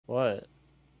What?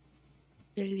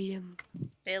 Billiam.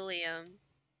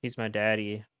 He's my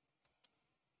daddy.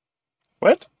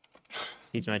 What?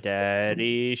 He's my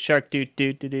daddy. Shark doot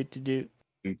doot doot doot doot.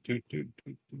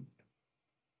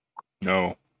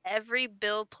 No. Every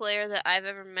Bill player that I've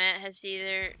ever met has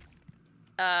either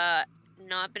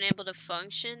not been able to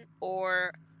function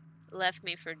or left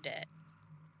me for dead.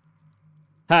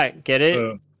 Hi, get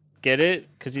it? Get it?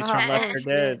 Because he's from Left 4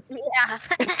 Dead. Yeah.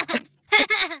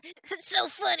 It's so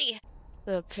funny.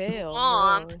 The pale,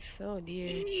 Swamp. bro. So dear.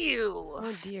 Ew.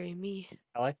 Oh dear me.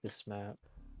 I like this map.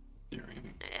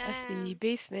 That's the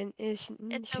basement is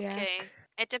It's shack. okay.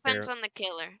 It depends on the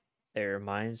killer. It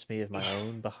reminds me of my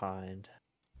own behind.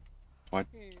 What?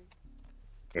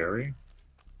 Harry?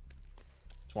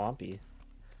 Swampy.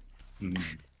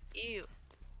 Ew.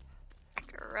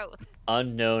 Gross.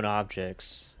 Unknown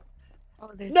objects.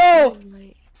 Oh, there's No!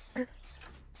 sunlight.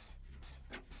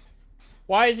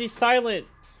 Why is he silent?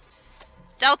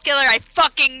 Stealth killer, I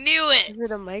fucking knew it! Is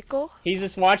it a Michael? He's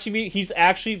just watching me. He's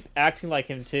actually acting like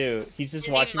him too. He's just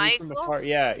Is watching he me from afar.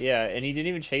 Yeah, yeah. And he didn't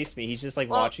even chase me. He's just like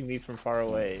watching me from far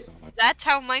away. That's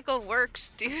how Michael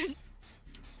works, dude.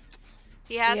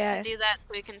 He has Yeah. to do that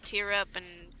so he can tear up and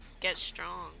get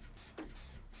strong.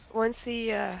 Once he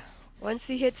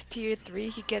hits tier 3,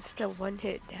 he gets to one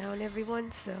hit down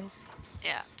everyone. So.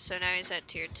 Yeah, so now he's at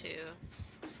tier 2.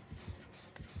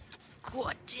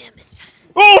 God damn it.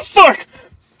 Oh, fuck!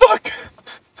 Fuck!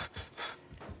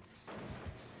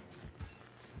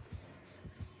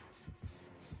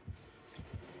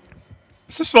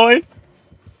 This is fine.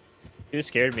 He was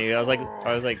scared me. I was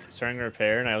like starting to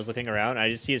repair, and I was looking around. And I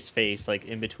just see his face like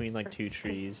in between like two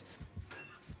trees.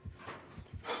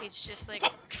 He's just like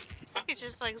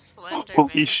Slender.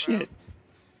 Holy shit.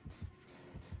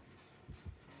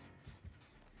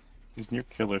 He's near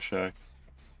Killer Shack.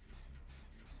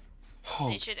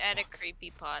 They should add a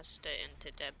creepypasta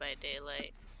into Dead by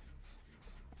Daylight.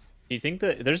 Do you think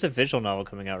that there's a visual novel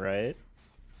coming out, right?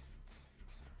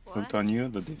 Looked on you,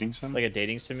 the dating sim? Like a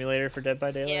dating simulator for Dead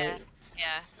by Daylight? Yeah,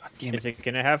 yeah. God damn Is it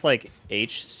gonna have like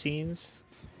H scenes?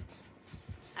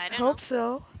 I don't Hope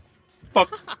so. Fuck.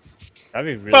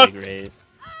 That'd be really Fuck. great.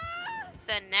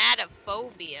 The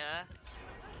Natophobia.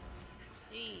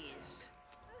 Jeez.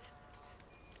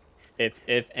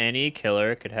 If any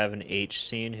killer could have an H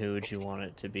scene, who would you want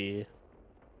it to be?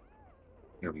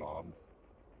 Your mom.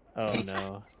 Oh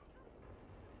no.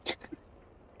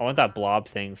 I want that blob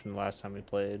thing from the last time we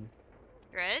played.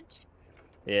 Reg?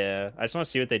 Yeah, I just want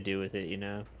to see what they do with it, you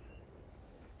know?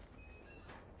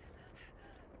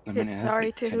 I mean, it has, Sorry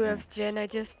like, to 10 whoever's Jen I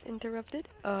just interrupted.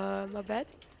 My bad.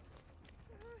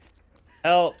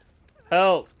 Help!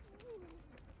 Help!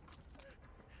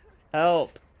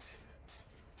 Help!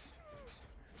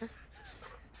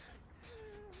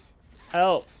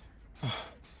 Help!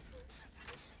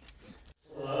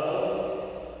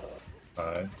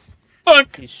 Hi.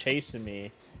 Fuck! He's chasing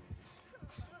me.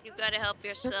 You gotta help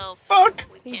yourself. Fuck!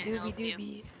 We can't help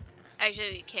you.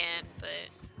 Actually, we can,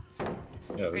 but...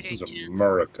 Yeah, we're this is doing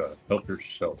America. Help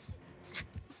yourself.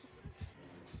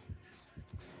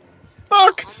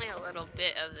 Fuck! Only a little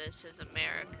bit of this is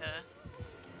America.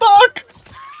 Fuck!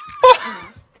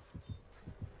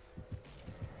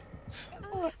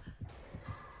 Oh.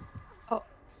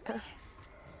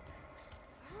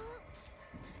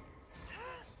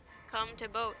 Come to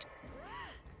boat.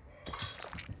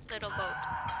 Little boat.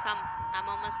 Come. I'm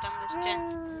almost done this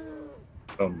gen.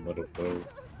 Come, little boat.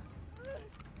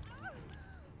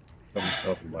 Come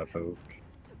help my boat.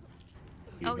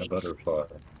 Oh, Being a butterfly.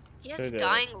 He has Coulda,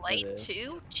 dying light coulda.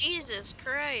 too? Jesus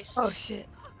Christ. Oh shit.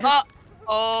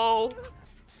 Oh.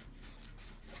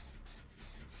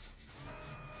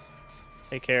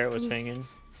 Hey, Carrot was He's-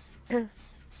 hanging.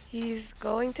 He's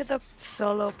going to the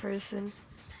solo person.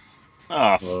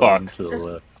 Ah, Well, fuck. to the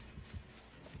left.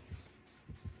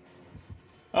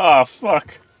 Ah,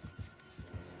 fuck.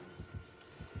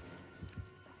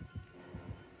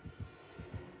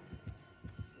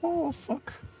 Oh,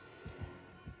 fuck.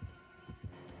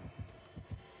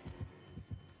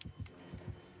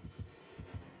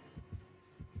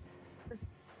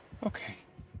 Okay.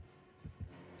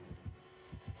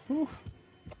 Whew.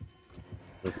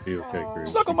 It'll be okay,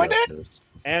 Grace. Suck on You my got dick. this.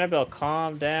 Annabelle,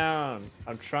 calm down.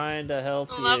 I'm trying to help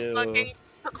Oh, you. fucking-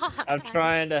 I'm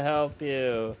trying to help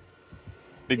you.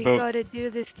 Big We boat. gotta do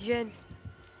this, Jen.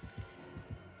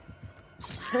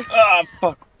 Ah,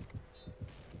 fuck.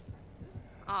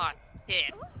 Oh,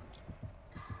 shit.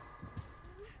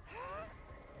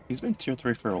 He's been tier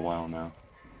 3 for a while now.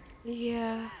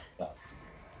 Yeah. Why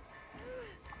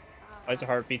is the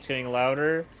heartbeats getting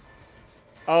louder?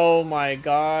 Oh my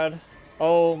god.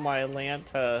 Oh my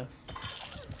Lanta.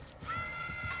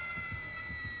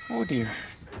 Oh dear.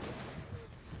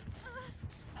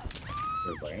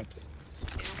 They're ranted.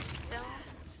 Tombstone.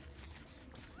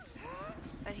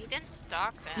 But he didn't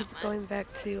stalk that He's much. going back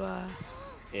to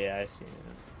Yeah, I see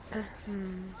it.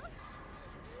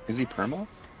 Is he perma?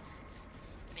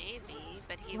 Maybe,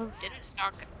 but he Well- didn't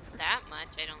stalk that much,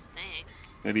 I don't think.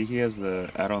 Maybe he has the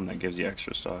add-on that gives you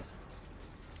extra stock.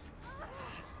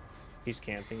 He's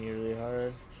camping you really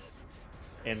hard.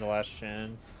 In the last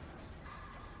gen.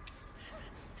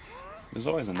 There's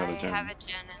always another I gen. have a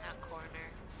gen in the corner.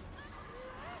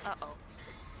 Uh-oh.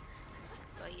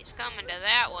 Well, he's coming to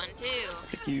that one, too.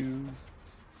 Thank you.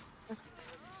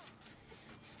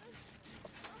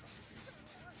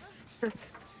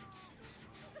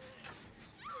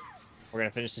 We're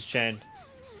gonna finish this gen.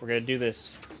 We're gonna do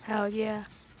this. hell yeah.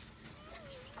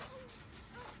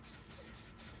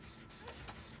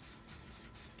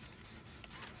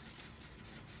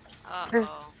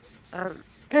 Uh-oh.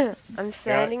 I'm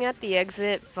standing at the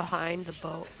exit behind the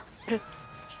boat.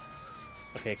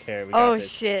 Okay, Kara, we got Oh, this.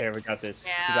 shit. Kara, we got this.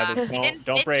 Yeah. We got this. He didn't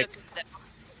Don't hit break. you, though.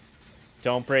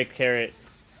 Don't break, Carrot.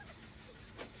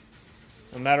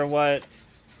 No matter what.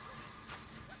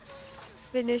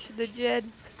 Finish the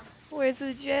gen. Where's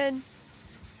the gen?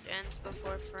 Gens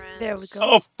before friends. There we go.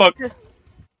 Oh fuck!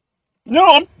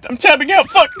 No, I'm tabbing out.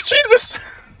 Fuck! Jesus!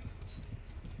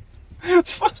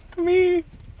 Fuck me!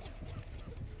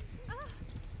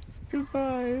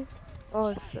 Goodbye.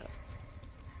 Oh, so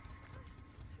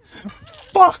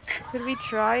Fuck! could we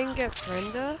try and get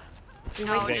Brenda? We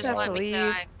No, might Okay, just just have well. to let me leave.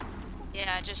 die.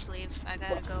 Yeah, just leave. I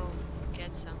gotta go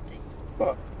get something.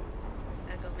 Fuck.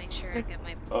 Gotta go make sure I get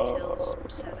my pills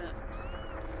set up.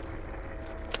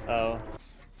 Oh. What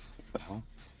the hell?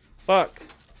 Fuck.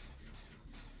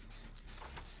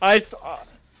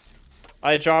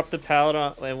 I dropped the pallet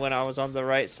on, and when I was on the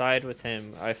right side with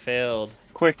him, I failed.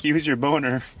 Quick, use your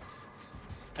boner.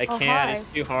 I Oh, can't. hi. It's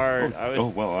too hard. I Oh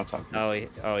would. well, that's all. Oh, he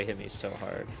hit me so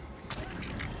hard.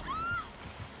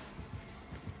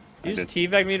 I You just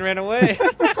did. teabagged me and ran away.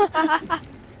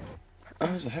 Oh,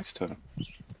 there's a hex totem.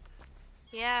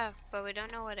 Yeah, but we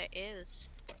don't know what it is.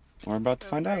 We're about to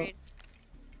We're find out. worried.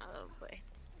 Oh boy.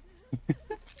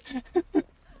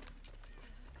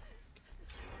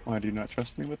 Why do you not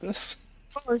trust me with this?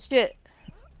 Oh shit.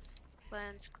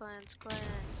 Cleanse, cleanse,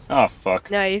 cleanse. Oh fuck.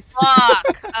 Nice.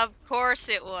 Fuck! Of course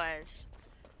it was.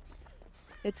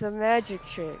 It's a magic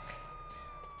trick.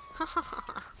 She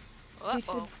Uh-oh.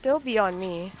 should still be on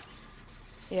me.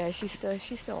 Yeah, she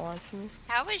still wants me.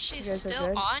 How is she You guys are still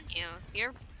good? on you?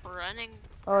 You're running.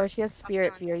 Oh, she has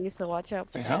spirit on. fear. You so watch out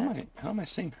for Wait, that. how am I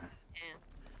seeing her? Yeah.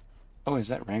 Oh, is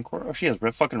that Rancor? Oh, she has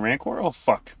fucking Rancor? Oh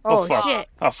fuck. Oh, fuck. shit.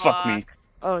 Oh fuck me.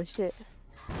 Oh shit.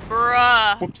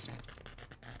 Bruh. Whoops.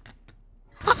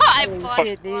 I Holy blocked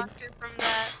shit, dude. her from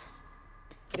that.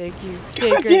 Thank you. God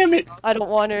Take her. damn it. I don't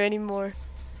want her anymore.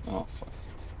 Oh fuck.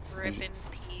 Rip in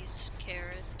peace,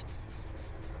 carrot.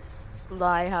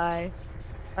 Lie high.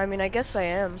 I mean, I guess I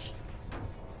am.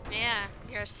 Yeah,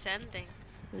 you're ascending.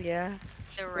 Yeah.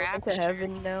 The Going rapture. to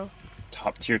heaven now.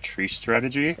 Top tier tree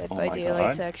strategy? Dead Oh by my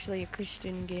Daylight's god. actually a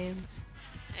Christian game.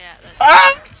 Yeah, that's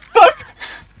Ah! Fuck!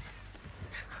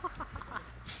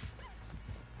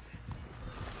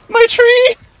 My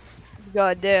tree!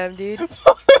 God damn, dude.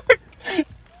 Fuck!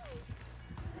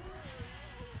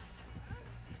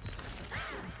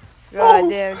 God Oh.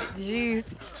 damn,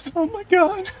 juice. Oh my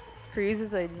god. Cruz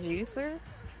is a juicer?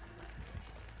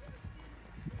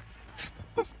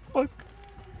 Fuck.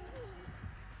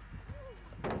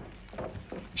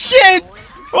 Shit!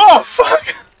 Oh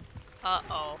fuck!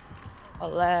 Uh-oh.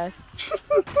 Alas.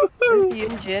 This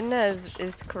Yun Jin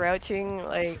is crouching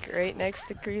like right next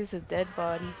to Cruz's dead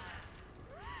body.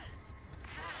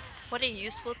 What a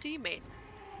useful teammate.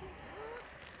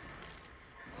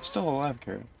 Still alive,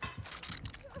 Karen.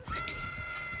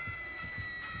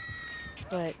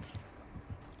 But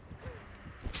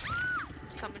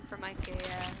It's coming for my gay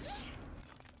ass.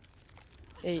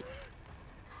 hey.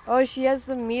 Oh, she has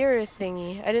the mirror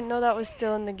thingy. I didn't know that was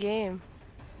still in the game.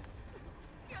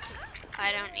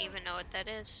 I don't even know what that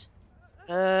is.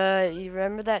 You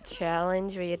remember that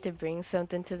challenge where you had to bring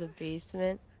something to the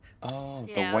basement? Oh,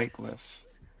 the Yeah. white glyph.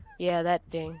 Yeah, that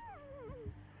thing.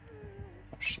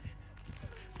 Oh shit.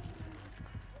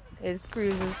 His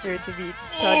Cruz is certain to be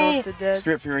cuddled to death.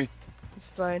 Spirit Fury. It's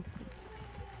fine.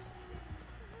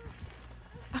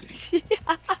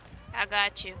 I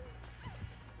got you.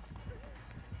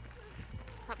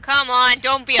 Oh, come on,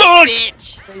 don't be a Fuck!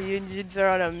 bitch. The Yunjins are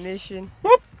on a mission.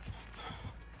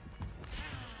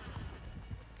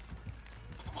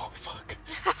 Oh fuck.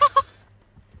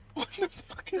 What the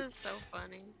fuck This is so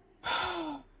funny.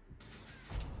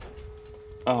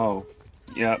 Oh.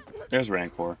 Yep, there's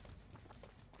Rancor.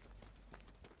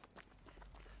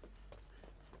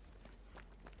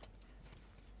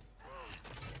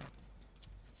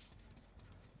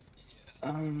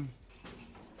 I'm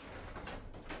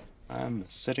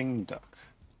a sitting duck.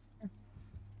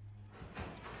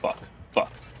 Fuck,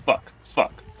 fuck, fuck,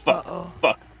 fuck, fuck, Uh-oh.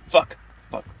 fuck, fuck,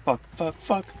 fuck, fuck, fuck, fuck,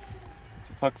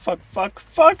 fuck, fuck, fuck,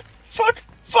 fuck, fuck,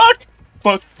 fuck,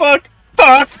 fuck, fuck,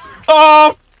 fuck,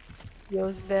 oh!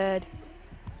 Feels bad.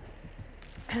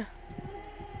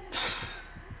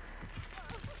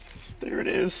 There it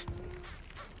is.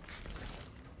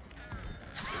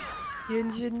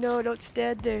 You should know, don't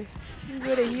stand there. She's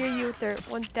gonna hear you with her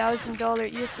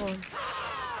 $1,000 earphones.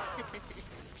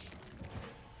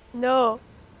 No.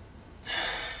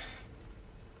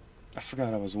 I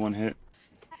forgot I was one hit.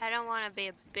 I don't want to be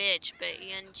a bitch, but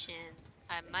Yunchin,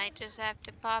 I might just have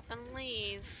to pop and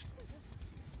leave.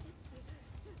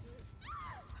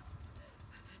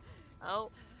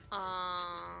 Oh,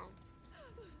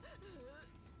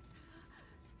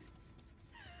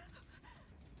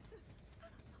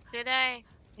 did I?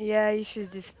 Yeah, you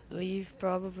should just leave,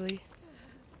 probably.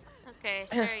 Okay,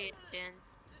 sorry, Yunchin.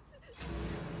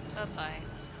 Bye-bye.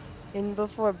 In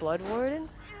before Blood Warden?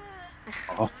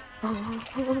 Oh.